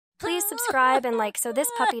subscribe and like so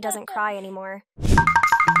this puppy doesn't cry anymore.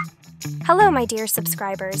 Hello my dear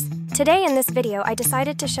subscribers. Today in this video I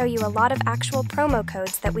decided to show you a lot of actual promo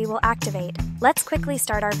codes that we will activate. Let's quickly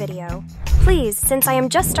start our video. Please, since I am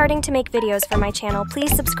just starting to make videos for my channel,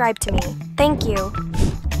 please subscribe to me. Thank you.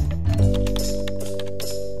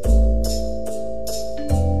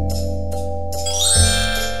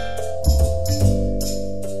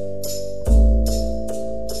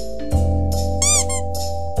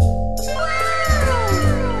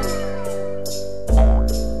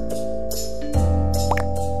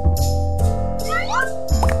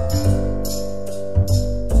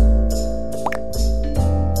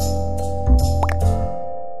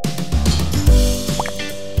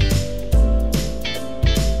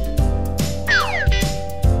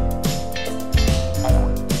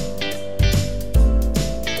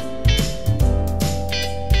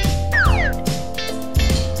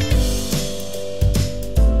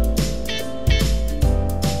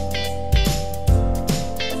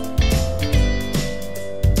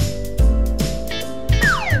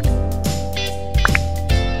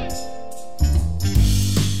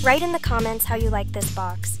 Write in the comments how you like this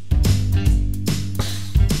box.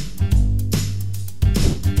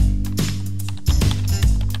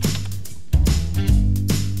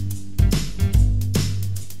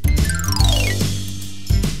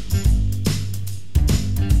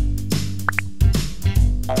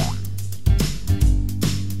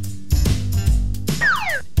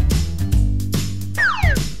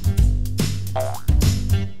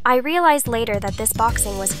 I realized later that this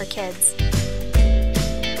boxing was for kids.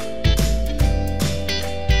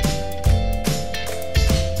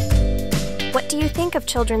 What do you think of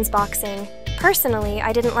children's boxing? Personally,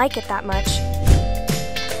 I didn't like it that much.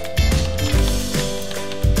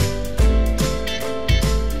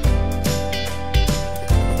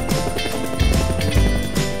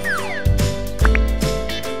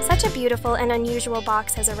 Such a beautiful and unusual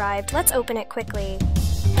box has arrived. Let's open it quickly.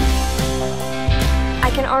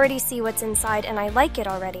 I can already see what's inside and I like it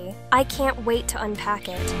already. I can't wait to unpack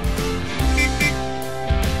it.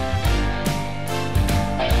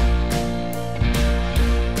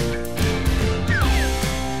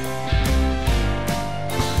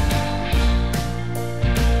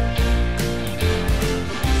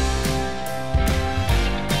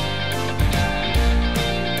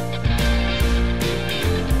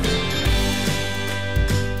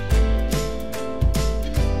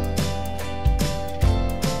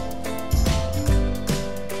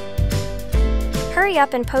 Hurry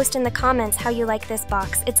up and post in the comments how you like this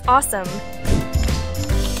box. It's awesome!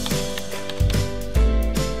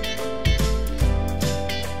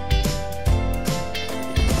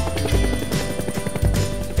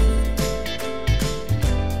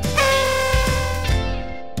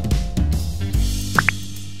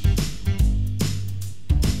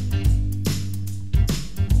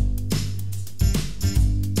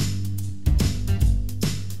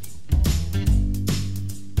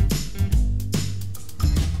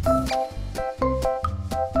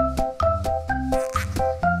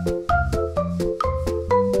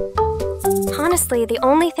 Honestly, the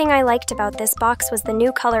only thing I liked about this box was the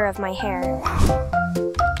new color of my hair.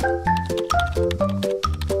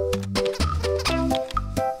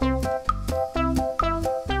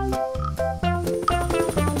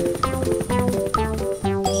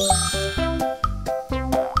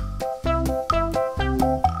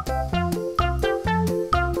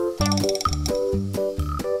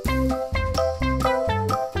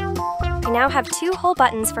 I now have 2 whole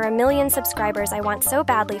buttons for 1 million subscribers. I want so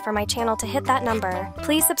badly for my channel to hit that number.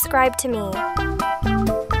 Please subscribe to me.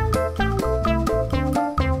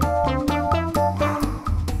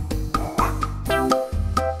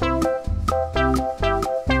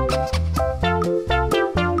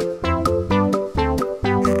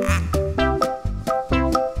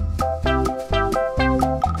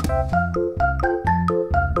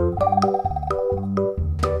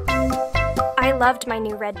 I loved my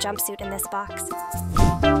new red jumpsuit in this box.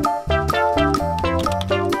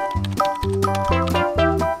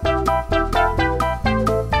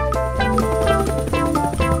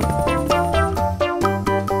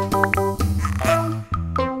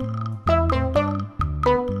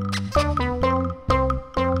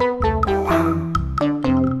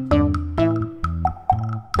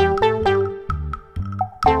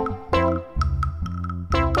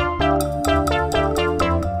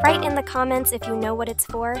 Write in the comments if you know what it's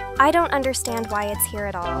for. I don't understand why it's here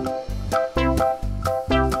at all.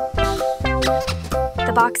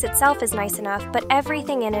 The box itself is nice enough, but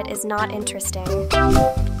everything in it is not interesting.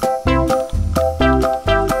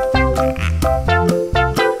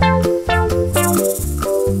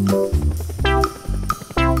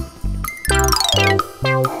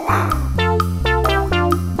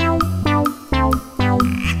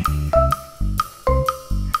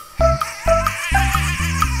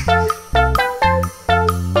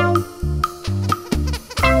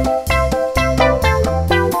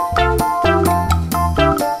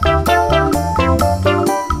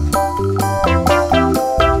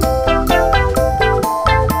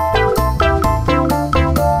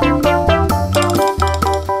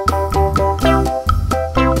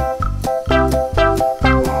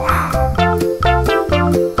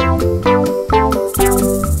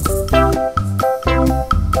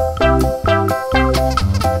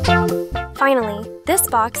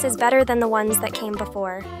 box is better than the ones that came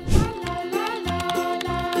before.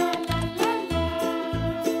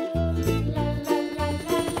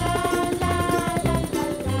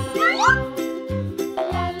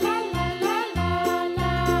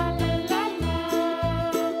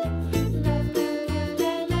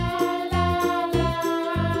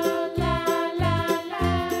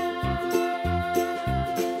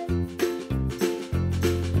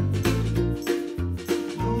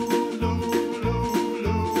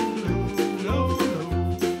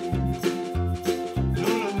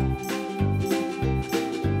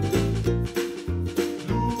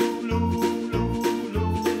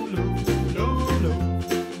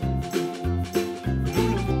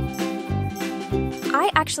 I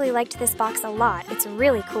actually liked this box a lot. It's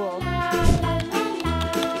really cool.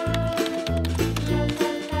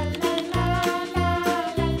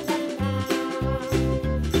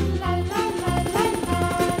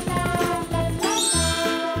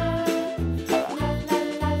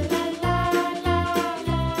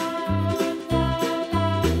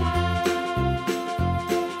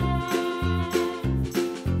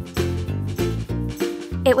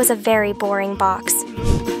 It was a very boring box.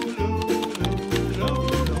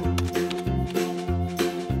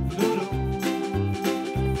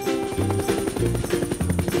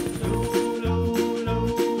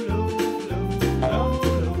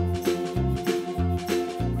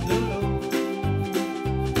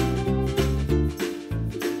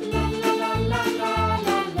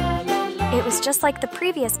 It was just like the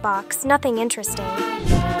previous box, nothing interesting.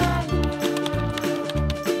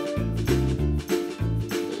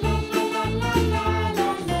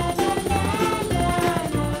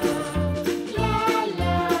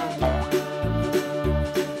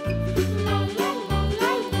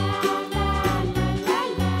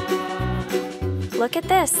 Look at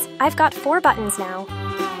this! I've got 4 buttons now.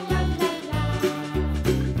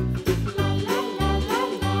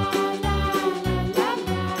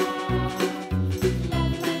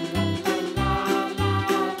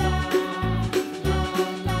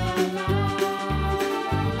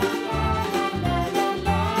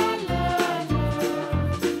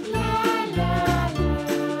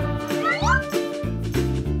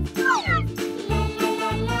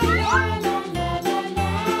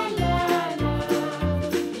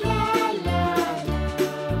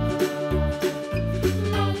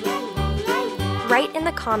 Write in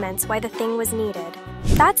the comments why the thing was needed.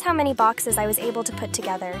 That's how many boxes I was able to put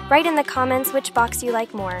together. Write in the comments which box you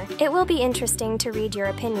like more. It will be interesting to read your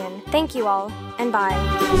opinion. Thank you all, and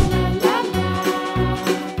bye.